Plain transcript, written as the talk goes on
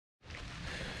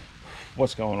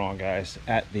What's going on, guys?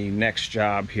 At the next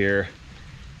job here,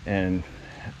 and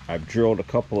I've drilled a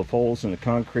couple of holes in the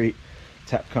concrete,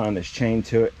 Tapcon is chained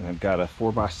to it, and I've got a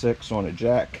 4x6 on a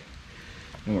jack,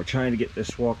 and we're trying to get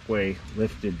this walkway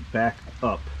lifted back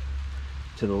up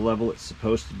to the level it's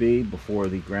supposed to be before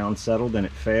the ground settled and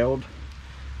it failed.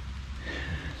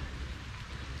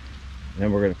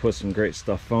 Then we're going to put some great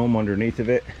stuff foam underneath of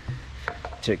it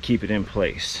to keep it in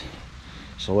place.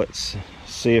 So let's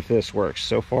see if this works.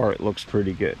 So far it looks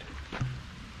pretty good.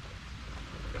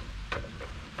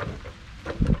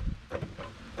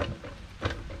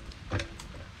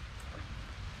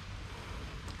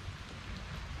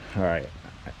 All right,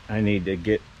 I need to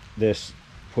get this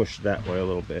pushed that way a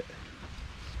little bit.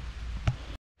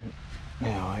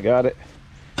 Now I got it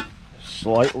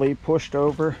slightly pushed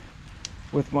over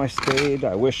with my spade.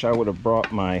 I wish I would have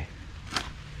brought my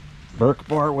Burke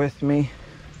bar with me.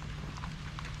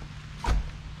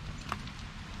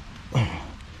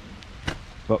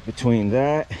 But between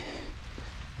that,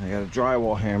 I got a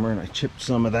drywall hammer and I chipped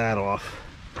some of that off.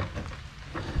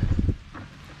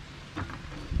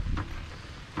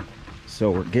 So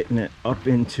we're getting it up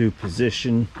into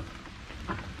position.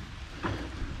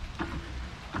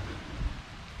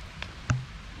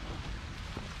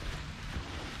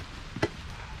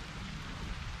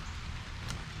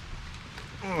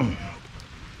 There we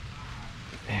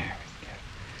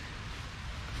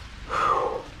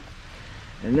go.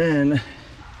 And then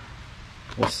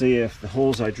we'll see if the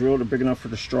holes I drilled are big enough for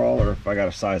the straw or if I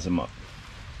gotta size them up.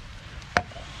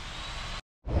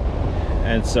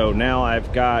 And so now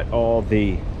I've got all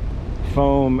the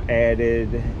foam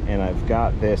added, and I've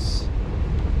got this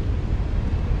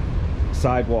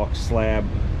sidewalk slab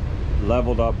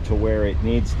leveled up to where it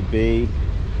needs to be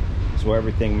so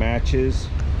everything matches.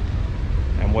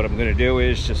 And what I'm going to do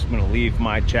is just going to leave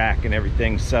my jack and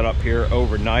everything set up here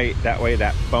overnight. That way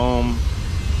that foam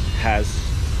has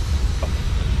a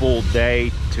full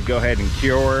day to go ahead and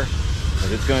cure.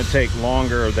 But it's going to take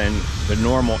longer than the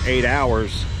normal 8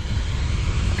 hours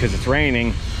because it's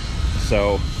raining.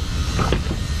 So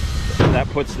that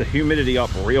puts the humidity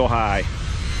up real high.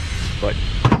 But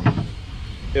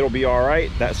it'll be all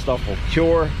right. That stuff will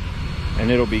cure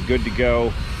and it'll be good to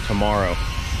go tomorrow.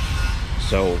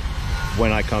 So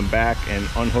when I come back and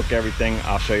unhook everything,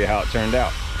 I'll show you how it turned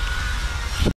out.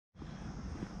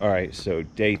 All right, so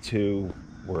day 2,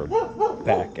 we're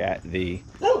back at the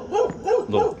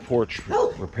little porch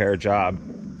repair job.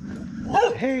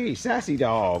 Hey, sassy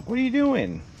dog, what are you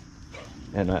doing?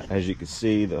 And as you can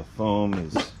see, the foam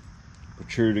is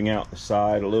protruding out the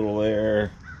side a little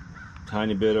there,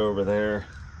 tiny bit over there.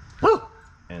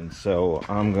 And so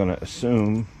I'm gonna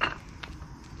assume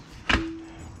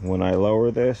when I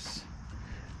lower this,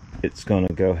 it's going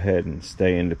to go ahead and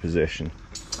stay into position.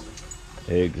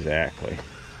 Exactly.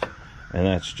 And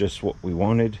that's just what we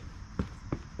wanted.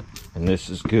 And this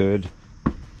is good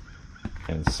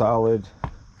and solid.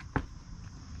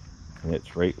 And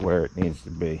it's right where it needs to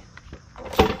be.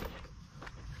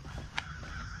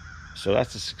 So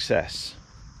that's a success.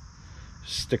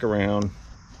 Stick around.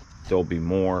 There'll be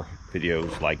more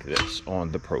videos like this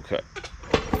on the ProCut.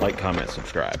 Like, comment,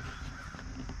 subscribe.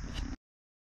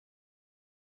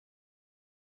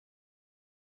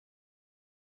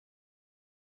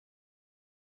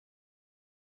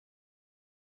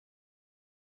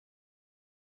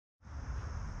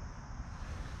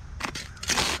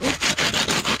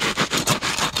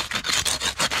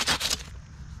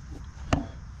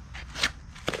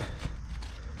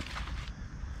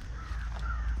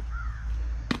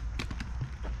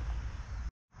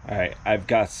 All right, I've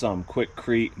got some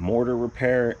quickcrete mortar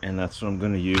repair, and that's what I'm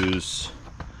going to use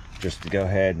just to go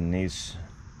ahead in these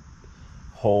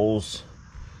holes.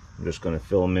 I'm just going to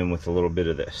fill them in with a little bit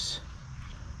of this.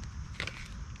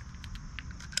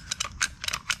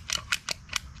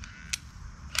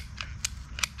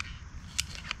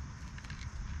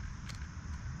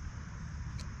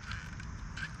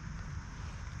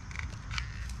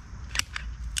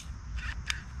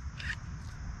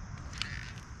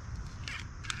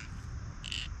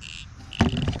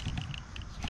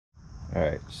 All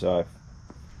right, so I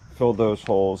filled those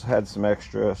holes, had some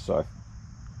extra, so I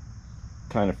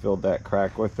kind of filled that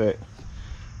crack with it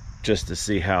just to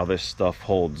see how this stuff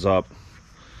holds up.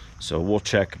 So we'll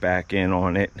check back in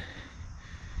on it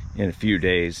in a few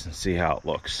days and see how it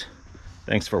looks.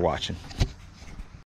 Thanks for watching.